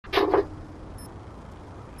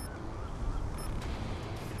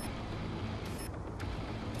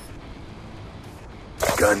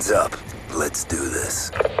Guns up. Let's do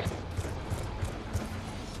this.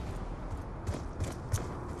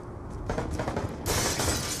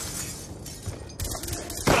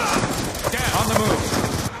 Down. On the move.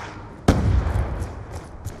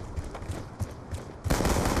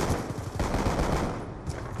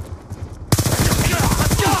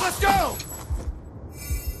 Let's go!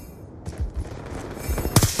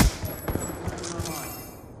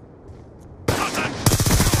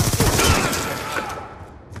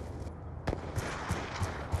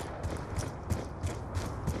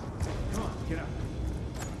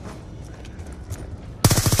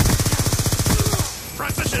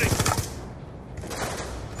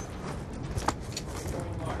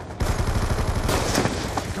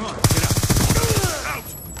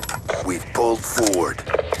 We've pulled forward.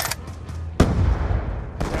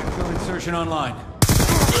 Tactical insertion online.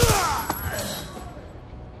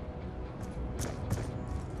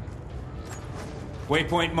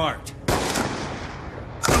 Waypoint marked.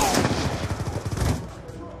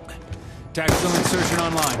 Tactical insertion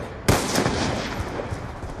online.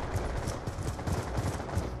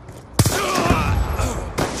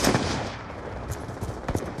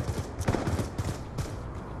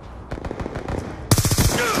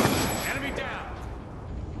 Enemy down.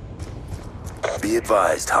 Be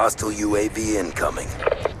advised, hostile UAV incoming.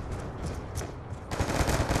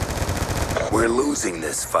 We're losing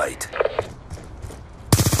this fight.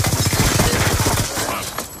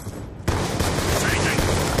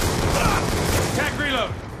 Attack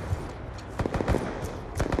reload.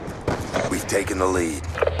 We've taken the lead.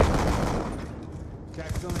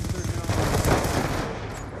 Tactical insertion online.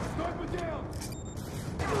 Sniper down.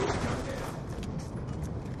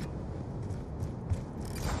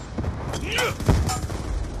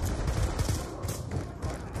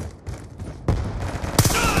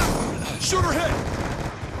 Shooter hit!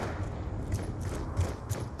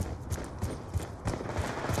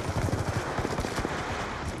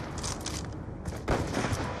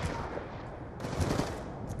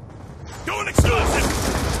 Going explosive!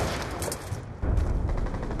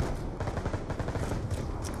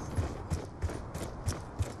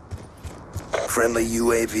 Friendly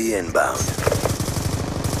UAV inbound.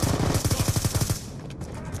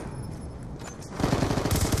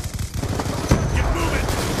 Get moving!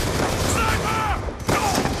 Sniper!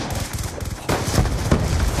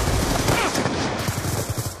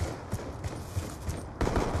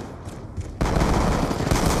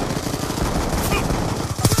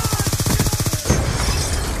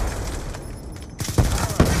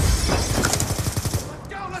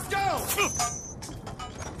 Let's go!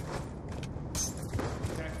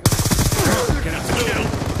 Get out to kill!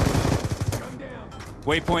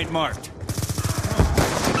 Waypoint marked.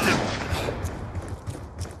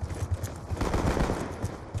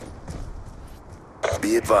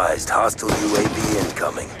 Be advised, hostile UAV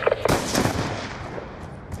incoming.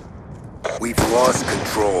 We've lost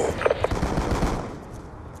control.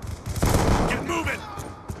 Get moving!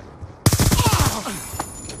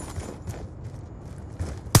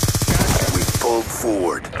 We've pulled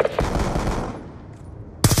forward.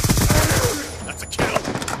 That's a kill!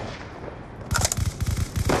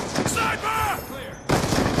 Sniper!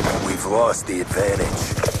 We've lost the advantage.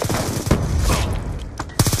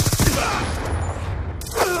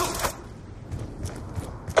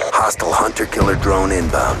 Hostile hunter-killer drone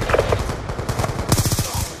inbound.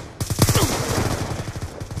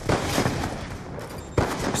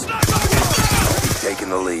 Sniper! Get down! We've taken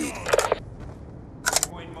the lead.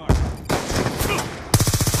 Point marked.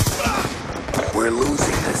 We're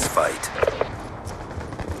losing this fight.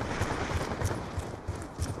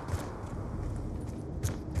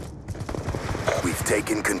 We've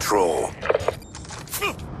taken control.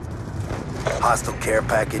 Hostile care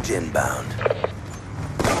package inbound.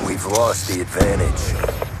 We've lost the advantage.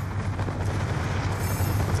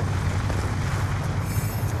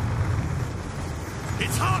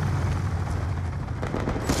 It's hot!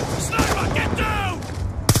 Sniper, get down!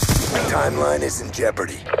 The timeline is in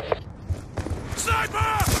jeopardy.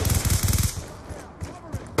 Sniper!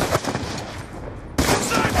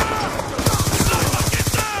 Sniper! Sniper, get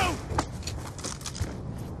down!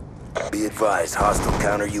 Be advised, hostile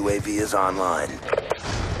counter UAV is online.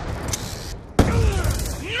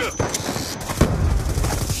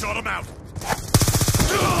 Shot him out!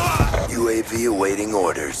 UAV awaiting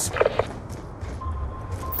orders.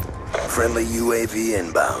 Friendly UAV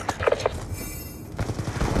inbound.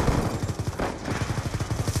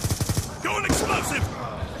 Going explosive!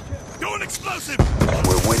 Going explosive!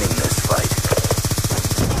 We're winning this fight.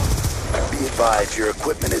 Be advised, your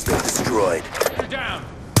equipment has been destroyed. You're down.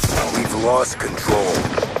 We've lost control.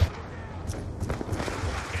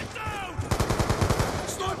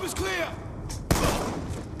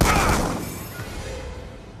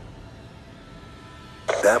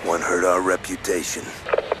 That one hurt our reputation.